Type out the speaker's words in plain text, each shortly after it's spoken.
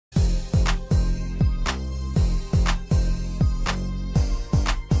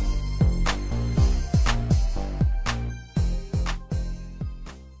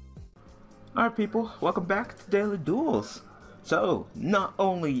Alright people, welcome back to Daily Duels. So, not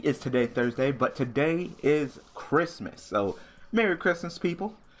only is today Thursday, but today is Christmas. So, Merry Christmas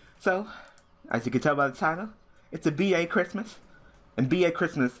people. So, as you can tell by the title, it's a BA Christmas. And BA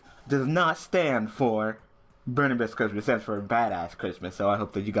Christmas does not stand for Burning Best Christmas, it stands for Badass Christmas. So I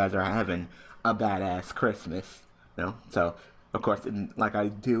hope that you guys are having a badass Christmas. You know? So, of course, like I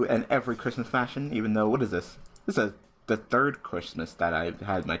do in every Christmas fashion, even though, what is this? This is the third Christmas that I've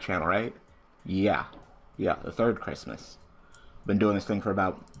had my channel, right? Yeah, the third Christmas. Been doing this thing for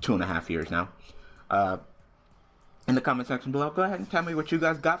about 2.5 years now. In the comment section below, go ahead and tell me what you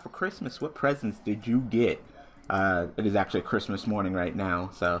guys got for Christmas. What presents did you get? It is actually Christmas morning right now,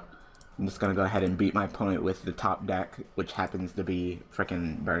 so I'm just gonna go ahead and beat my opponent with the top deck, which happens to be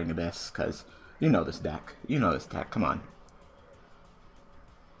frickin' Burning Abyss, because you know this deck. You know this deck. Come on.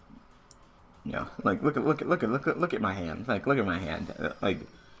 Yeah, like look at my hand. Like look at my hand. Like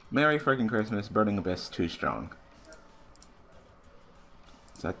Merry freaking Christmas, Burning Abyss too strong.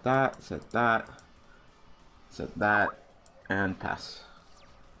 Set that, and pass.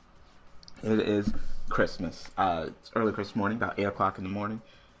 It is Christmas. It's early Christmas morning, about 8 o'clock in the morning,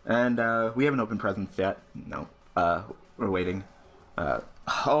 and we haven't opened presents yet. No, we're waiting.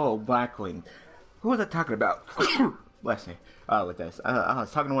 Oh, Blackwing. Who was I talking about? Bless me. With this, I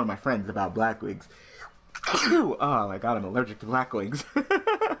was talking to one of my friends about Blackwings. Oh my god, I'm allergic to Blackwings.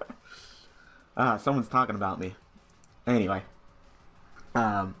 Someone's talking about me. Anyway,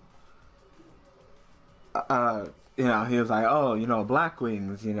 you know, he was like, oh, you know,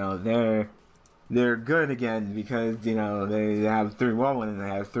 Blackwings, you know, they're good again because, you know, they have 3-1 and they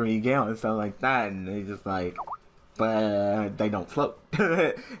have 3 gale and stuff like that, and they just like, but they don't float.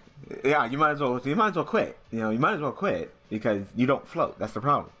 Yeah, you might as well quit. You know, you might as well quit because you don't float. That's the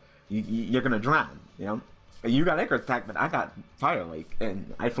problem. You're gonna drown. You know, you got Anchor Attack, but I got Fire Lake,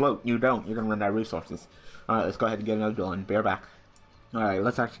 and I float. You don't. You're gonna run out of resources. All right, let's go ahead and get another dueling. Bear back. All right,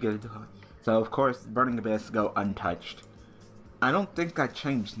 let's actually get a dueling. So of course, Burning Abyss go untouched. I don't think I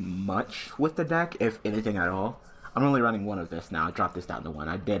changed much with the deck, if anything at all. I'm only running one of this now. I dropped this down to 1.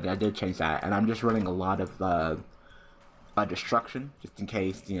 I did change that, and I'm just running a lot of destruction, just in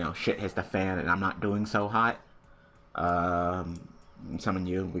case, you know, shit hits the fan and I'm not doing so hot. Summon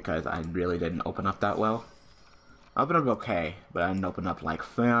you because I really didn't open up that well. I opened up okay, but I didn't open up like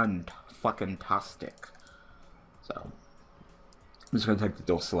fan-fucking-tastic. So I'm just gonna take the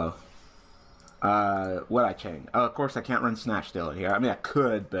duel slow. What I change? Of course I can't run Snatch Still in here. I mean I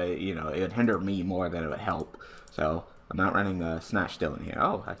could, but you know, it would hinder me more than it would help. So I'm not running Snatch Still in here.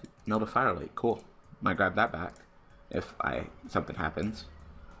 Oh, I milled a Fire Lake. Cool. Might grab that back if something happens.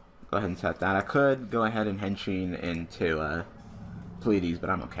 Go ahead and set that. I could go ahead and Henshin into Pleiades, but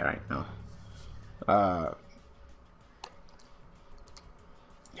I'm okay right now.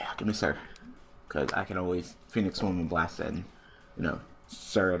 Yeah, give me Sir, because I can always Phoenix Swim and Blast it and, you know,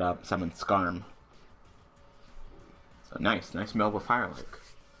 stir it up, summon Skarm. So nice mill with Fire Lake.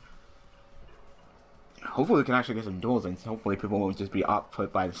 Hopefully we can actually get some duels in. Hopefully people won't just be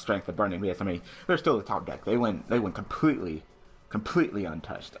output by the strength of Burning Abyss. I mean, they're still the top deck. They went completely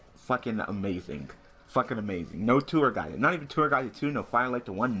untouched. Fucking amazing. Fucking amazing. No tour guided. Not even tour guided 2, no Fire Lake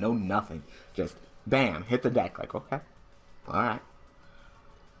to 1, no nothing. Just bam, hit the deck like, okay. Alright.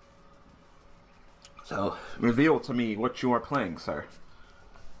 So, reveal to me what you are playing, sir.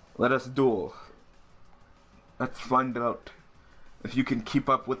 Let us duel. Let's find out if you can keep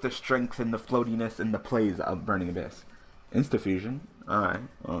up with the strength and the floatiness and the plays of Burning Abyss. Insta-fusion. Alright.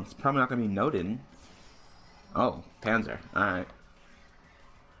 Well, it's probably not going to be noted. Oh, Panzer. Alright.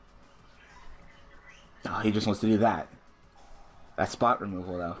 Oh, he just wants to do that. That spot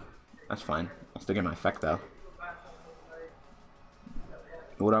removal, though. That's fine. I'll still get my effect, though.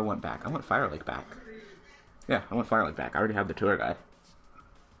 What do I want back? I want Fire Lake back. Yeah, I want Fire Lake back. I already have the tour guide.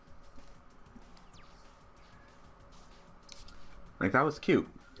 Like, that was cute.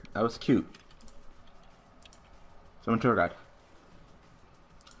 That was cute. Summon tour guide.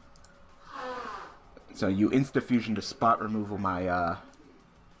 So you insta-fusion to spot removal my,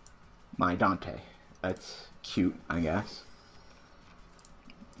 my Dante. That's cute, I guess.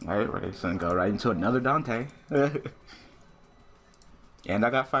 Alright, we're just gonna go right into another Dante. And I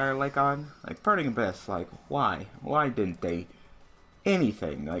got Fire Lake on. Like, Burning Abyss, like, why? Why didn't they?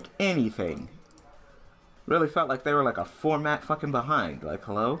 Anything, like, anything. Really felt like they were like a format fucking behind. Like,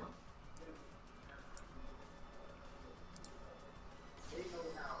 hello?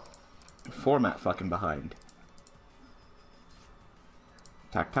 Format fucking behind.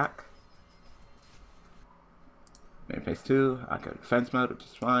 Tac. Main phase 2. I go defense mode, which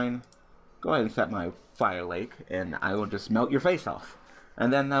is fine. Go ahead and set my Fire Lake, and I will just melt your face off.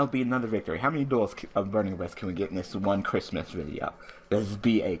 And then that'll be another victory. How many duels of Burning Abyss can we get in this one Christmas video? This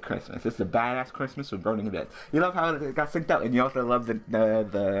be a Christmas. This is a badass Christmas with Burning Abyss. You love how it got synced out, and you also love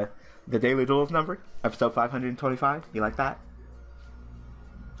the Daily Duels number? Episode 525? You like that?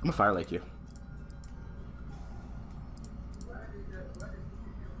 I'm gonna fire like you.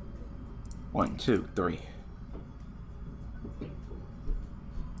 One, two, three.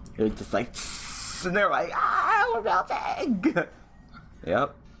 It's just like, and they're like, ah, we're melting!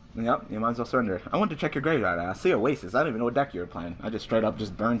 Yep, you might as well surrender. I wanted to check your graveyard. I see Oasis. I don't even know what deck you were playing. I just straight up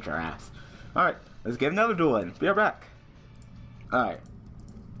just burned your ass. Alright, let's get another duel in. Be right back. Alright.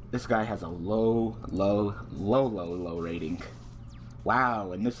 This guy has a low rating.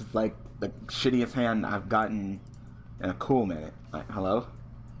 Wow, and this is like the shittiest hand I've gotten in a cool minute. Like, hello?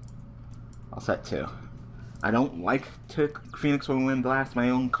 I'll set 2. I don't like to Phoenix Wind Blast my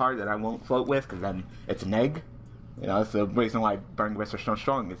own card that I won't float with, because then it's neg. You know, that's the reason why Burning Abyss are so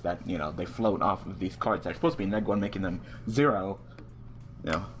strong, is that, you know, they float off of these cards that are supposed to be neg 1, making them 0.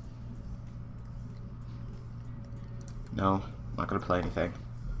 You know. No, I'm not gonna play anything.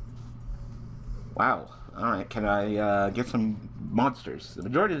 Wow. Alright, can I get some monsters? The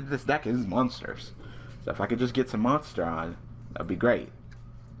majority of this deck is monsters. So if I could just get some monster on, that'd be great.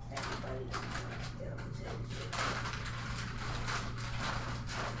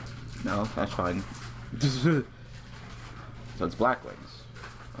 No, that's fine. So it's Black Wings.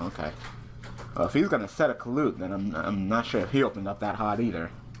 Okay. Well, if he's gonna set a Kalut, then I'm not sure if he opened up that hot either.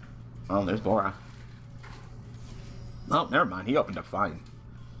 Oh, there's Bora. Oh, never mind. He opened up fine.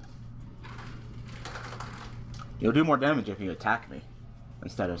 You'll do more damage if you attack me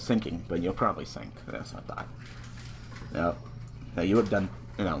instead of sinking, but you'll probably sink. That's what I thought. Yep. Now, you would have done,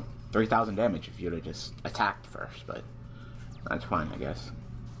 you know, 3,000 damage if you'd have just attacked first, but that's fine, I guess.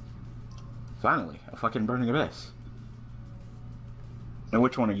 Finally, a fucking Burning Abyss. Now,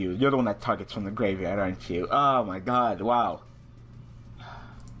 which one are you? You're the one that targets from the graveyard, aren't you? Oh my god, wow.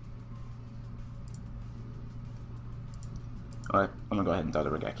 Alright, I'm gonna go ahead and throw the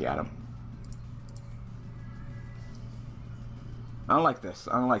Koa'Ki at him. I don't like this.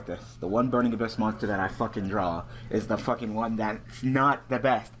 I don't like this. The one Burning Abyss monster that I fucking draw is the fucking one that's not the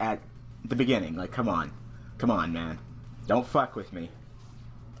best at the beginning. Like, come on. Come on, man. Don't fuck with me.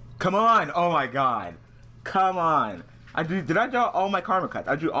 Come on! Oh my god. Come on. Did I draw all my Karma Cuts?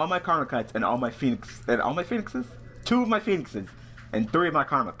 I drew all my Karma Cuts and all my Phoenix... And all my Phoenixes? 2 of my Phoenixes and 3 of my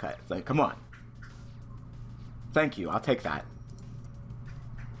Karma Cuts. Like, come on. Thank you. I'll take that.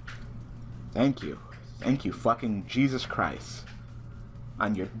 Thank you. Thank you, fucking Jesus Christ.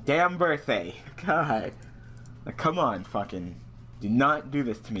 On your damn birthday. God. Like, come on, fucking. Do not do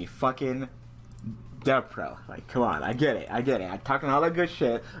this to me, fucking Pro. Like, come on, I get it. I'm talking all that good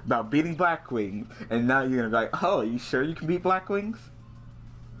shit about beating Black Wings, and now you're gonna be like, oh, are you sure you can beat Black Wings?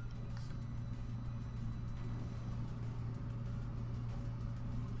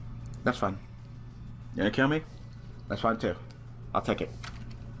 That's fine. You gonna kill me? That's fine too. I'll take it.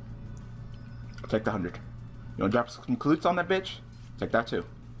 I'll take the 100. You wanna drop some Kalutes on that bitch? Take that too.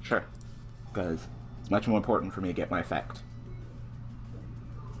 Sure. Because it's much more important for me to get my effect.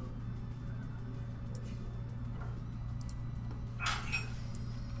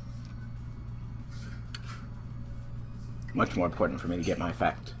 Much more important for me to get my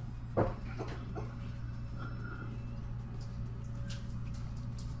effect.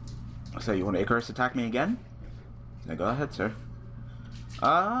 So you want to Icarus attack me again? Yeah, go ahead, sir.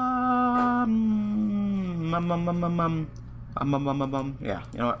 Yeah, you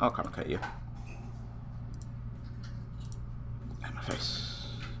know what? I'll Karma Cut you. In my face.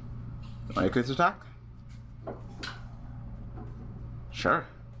 You want Icarus attack? Sure.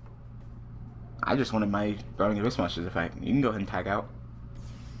 I just wanted my Burning Abyss monsters effect. You can go ahead and tag out.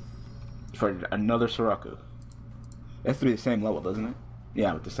 For another Soroku. It has to be the same level, doesn't it?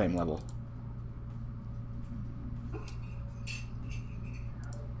 Yeah, with the same level.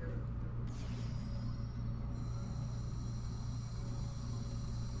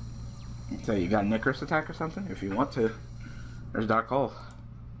 So you got an Icarus attack or something? If you want to. There's Dark Hole.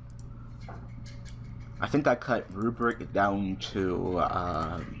 I think I cut Rubric down to,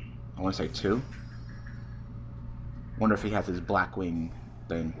 I want to say 2. Wonder if he has his Black Wing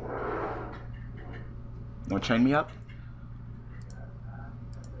thing. You want to chain me up?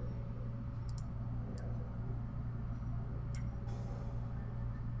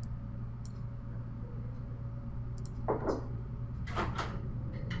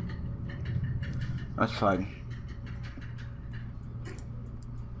 That's fine.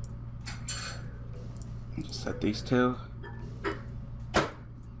 Just set these 2.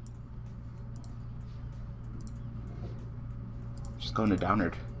 Just go going to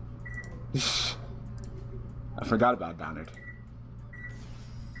Downard. I forgot about Downard.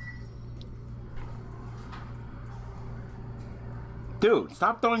 Dude,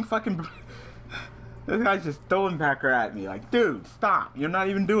 stop throwing fucking... This guy's just throwing backer at me. Like, dude, stop. You're not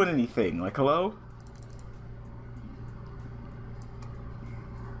even doing anything. Like, hello?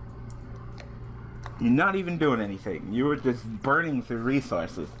 You're not even doing anything. You were just burning through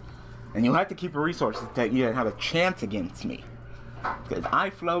resources. And you have to keep your resources that you have a chance against me. Because I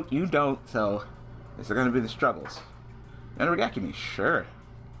float, you don't, so... These are going to be the struggles. And Koa'Ki me, sure.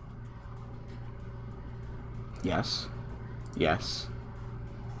 Yes. Yes.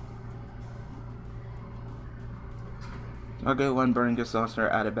 I'll get one burning disaster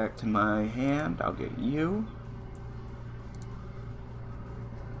added back to my hand. I'll get you.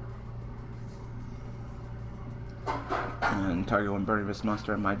 And target one burning this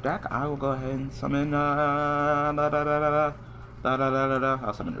monster in my deck. I will go ahead and summon I'll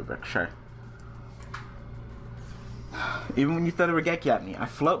summon Rubric, sure. Even when you throw the Koa'Ki at me, I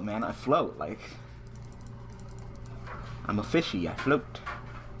float, man. I float. Like, I'm a fishy. I float.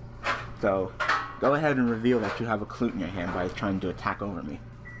 So, go ahead and reveal that you have a clue in your hand by trying to attack over me.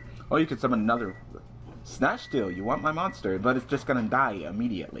 Or you could summon another Snatch Steal. You want my monster, but it's just gonna die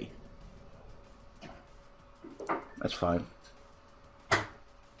immediately. That's fine.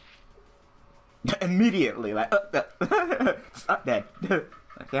 Immediately, like, stop dead.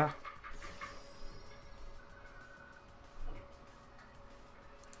 Like, yeah.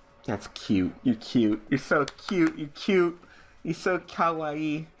 That's cute. You're cute. You're so cute. You're cute. You're so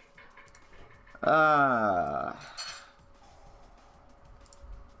kawaii. Out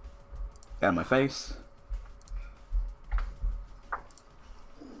of my face.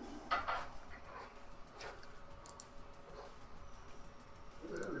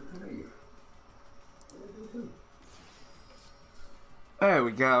 There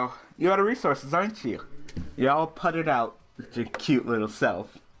we go. You're out of resources, aren't you? You're all putted out with your cute little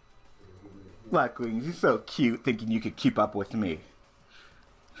self. Blackwings, you're so cute, thinking you could keep up with me.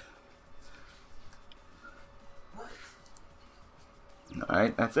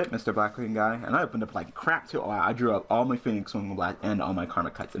 Alright, that's it, Mr. Blackwing guy. And I opened up like crap too. Oh, I drew up all my Phoenix Wing Black and all my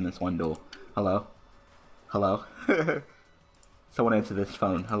Karma Cuts in this one duel. Hello? Hello? Someone answer this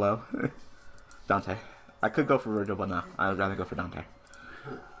phone. Hello? Dante. I could go for Virgil, but no. I would rather go for Dante.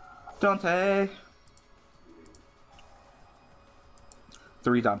 Dante!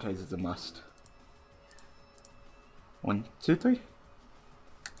 3 Dantes is a must. 1, 2, 3?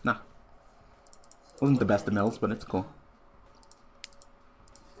 Nah. Wasn't the best of mills, but it's cool.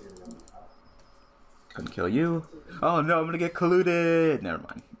 Couldn't kill you. Oh no, I'm gonna get colluded! Never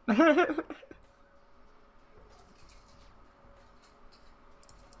mind.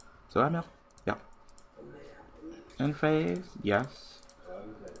 So I mill? Yep. End phase? Yes.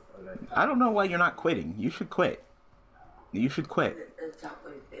 I don't know why you're not quitting. You should quit. You should quit.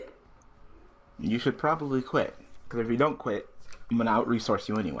 You should probably quit. Because if you don't quit, I'm gonna out-resource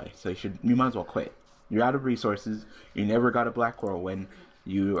you anyway. So you might as well quit. You're out of resources. You never got a Black Whirlwind.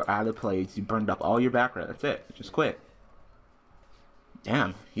 You're out of plays. You burned up all your back row. That's it. Just quit.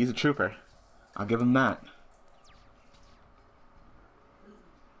 Damn, he's a trooper. I'll give him that.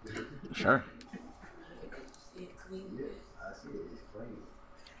 Sure.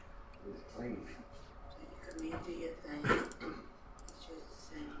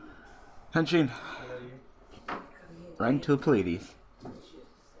 Henshin. Run to Pleiades.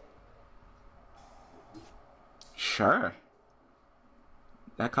 Sure.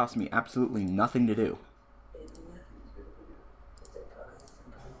 That cost me absolutely nothing to do.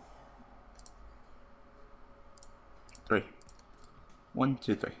 Three. 1,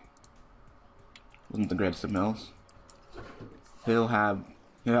 2, 3. Wasn't the greatest of mills. He'll have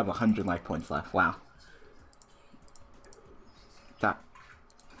 100 life points left. Wow. Top.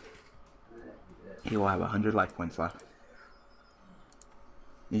 He will have 100 life points left.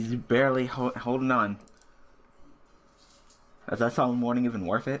 He's barely holding on. Is that Solemn Warning even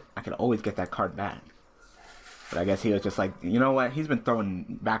worth it? I could always get that card back. But I guess he was just like, you know what? He's been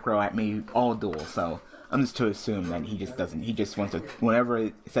throwing back row at me all duel, so I'm just to assume that he just doesn't. He just wants to, whenever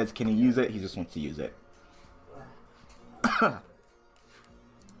it says can he use it, he just wants to use it.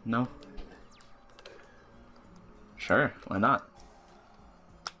 No? Sure, why not?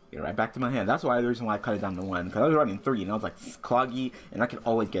 Get right back to my hand. That's why the reason why I cut it down to 1. Because I was running 3 and I was like cloggy, and I could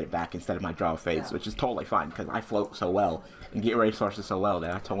always get it back instead of my draw phase, which is totally fine because I float so well and get resources so well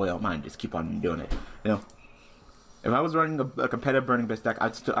that I totally don't mind. Just keep on doing it. You know, if I was running a competitive Burning Beast deck,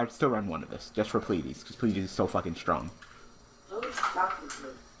 I'd still run one of this just for Pleiades because Pleiades is so fucking strong.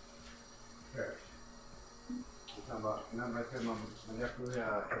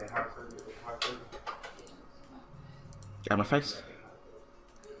 Got my face?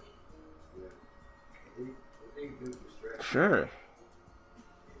 Sure.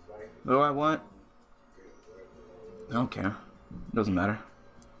 What do I want? I don't care. Doesn't matter.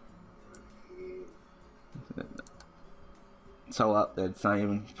 So up that it's not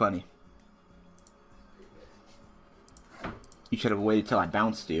even funny. You should have waited till I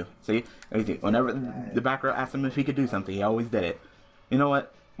bounced you. See? Whenever the back row asked him if he could do something, he always did it. You know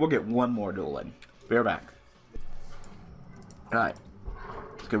what? We'll get one more duel in. Be right back. Alright.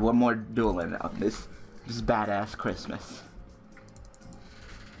 Let's get one more duel in on this badass Christmas.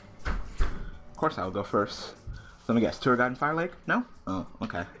 Of course I'll go first. So let me guess. Tour Guide and Fire Lake? No? Oh,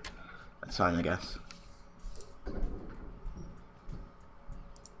 okay. That's fine, I guess.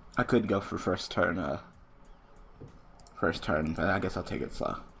 I could go for first turn, but I guess I'll take it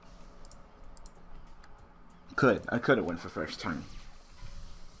slow. I could have went for first turn.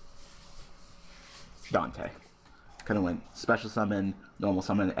 Dante. Could have went special summon, normal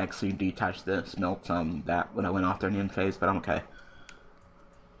summon, XC, detach this, melt some, that when I went off their end phase, but I'm okay.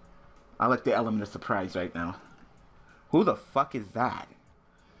 I like the element of surprise right now. Who the fuck is that?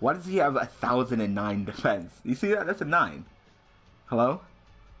 Why does he have 1,009 defense? You see that? That's a 9. Hello?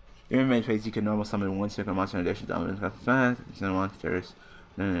 In your main phase, you can normal summon one single monster in addition to monsters.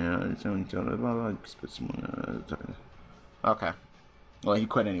 Okay. Well, he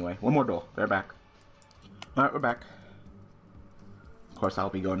quit anyway. One more duel. They're back. Alright, we're back. Of course, I'll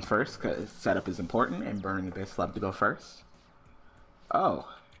be going first, because setup is important, and Burning Abyss love to go first. Oh.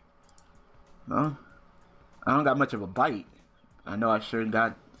 Well, I don't got much of a bite. I know I sure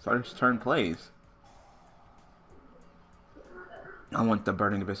got first turn plays. I want the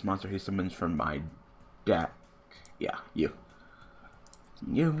Burning Abyss monster he summons from my deck. Yeah, you.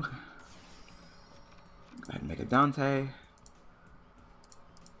 You. Go ahead and make a Dante.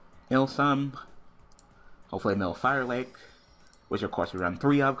 Ilsum. Hopefully mill Fire Lake. Which of course we run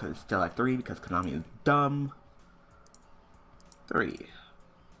 3 of, because it's still at 3, because Konami is dumb. 3.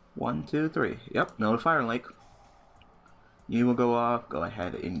 1, 2, 3. Yep, mill Fire Lake. You will go off. Go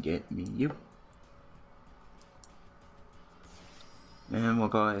ahead and get me you. And we'll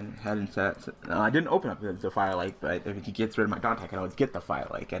go ahead and set. I didn't open up the Fire Lake, but if he gets rid of my Dante, I can always get the Fire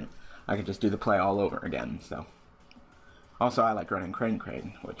Lake, and I can just do the play all over again. So, also I like running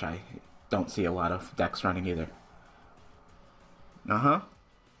Crane, which I don't see a lot of decks running either.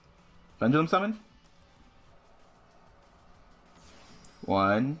 Pendulum Summon.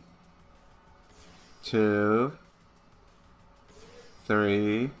 1, 2,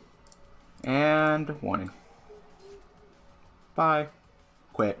 3, and warning. Bye.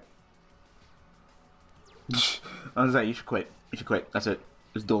 Quit. I was like, you should quit. You should quit. That's it.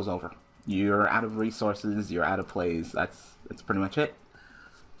 This duel's over. You're out of resources. You're out of plays. That's pretty much it.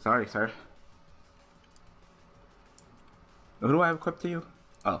 Sorry, sir. Who do I have equipped to you?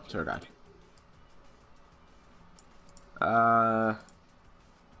 Oh, Tour Guide.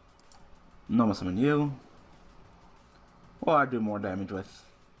 Normal summon you. Well, I do more damage with.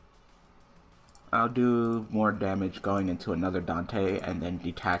 I'll do more damage going into another Dante and then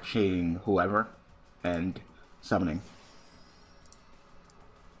detaching whoever and summoning.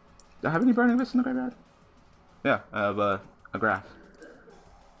 Do I have any Burning Abyss in the graveyard? Yeah, I have a graph.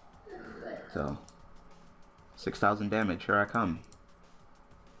 So, 6,000 damage, here I come.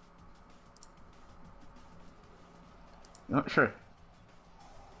 Oh, sure.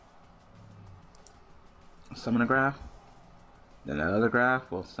 Summon a graph. Then another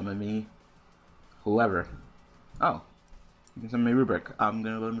graph will summon me whoever. Oh. You can summon me Rubric. I'm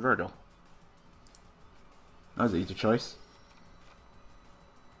gonna go in Virgil. That was an easy choice.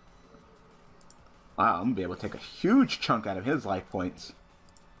 Wow, I'm gonna be able to take a huge chunk out of his life points.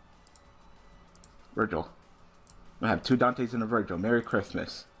 Virgil. I'm gonna have 2 Dantes and a Virgil. Merry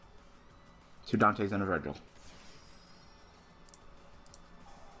Christmas. 2 Dantes and a Virgil.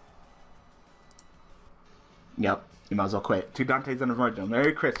 Yep, you might as well quit. 2 Dantes and a Virgil.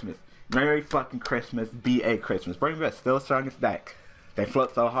 Merry Christmas. Merry fucking Christmas. B.A. Christmas. Burning Abyss, still the strongest deck. They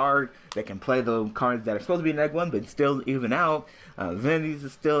float so hard, they can play the cards that are supposed to be in Egg 1, but still even out. Vinity's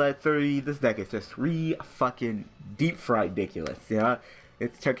is still at 30. This deck is just fucking deep fried ridiculous, you know?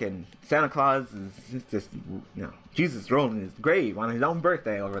 It's taking Santa Claus is just, you know, Jesus rolling in his grave on his own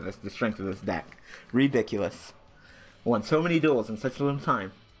birthday over the strength of this deck. Ridiculous. Won so many duels in such a little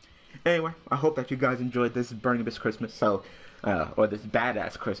time. Anyway, I hope that you guys enjoyed this Burning Abyss Christmas, so, or this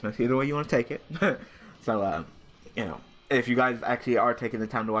badass Christmas, either way you want to take it. So, you know, if you guys actually are taking the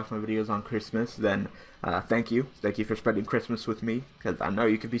time to watch my videos on Christmas, then thank you. Thank you for spending Christmas with me, because I know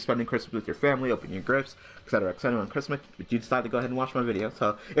you could be spending Christmas with your family, opening your gifts, etc., etc. on Christmas, but you decided to go ahead and watch my video.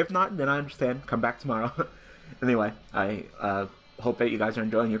 So if not, then I understand. Come back tomorrow. Anyway, I hope that you guys are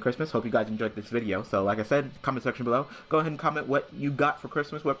enjoying your Christmas. Hope you guys enjoyed this video. So like I said, comment section below. Go ahead and comment what you got for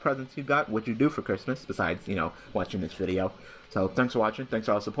Christmas, what presents you got, what you do for Christmas, besides, you know, watching this video. So thanks for watching, thanks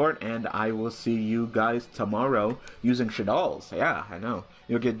for all the support, and I will see you guys tomorrow using Shaddolls. Yeah, I know.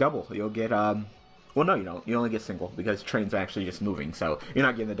 You'll get double. You'll get, well, no, you don't. You only get single, because trains are actually just moving, so you're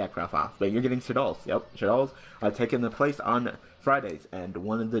not getting the deck craft off. But you're getting Shaddolls. Yep, Shaddolls are taking the place on Fridays, and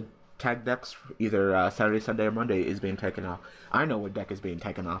one of the tag decks, either Saturday, Sunday, or Monday, is being taken off. I know what deck is being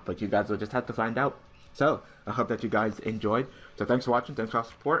taken off, but you guys will just have to find out. So, I hope that you guys enjoyed. So thanks for watching, thanks for all the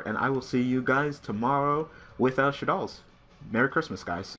support, and I will see you guys tomorrow with Shaddolls. Merry Christmas, guys.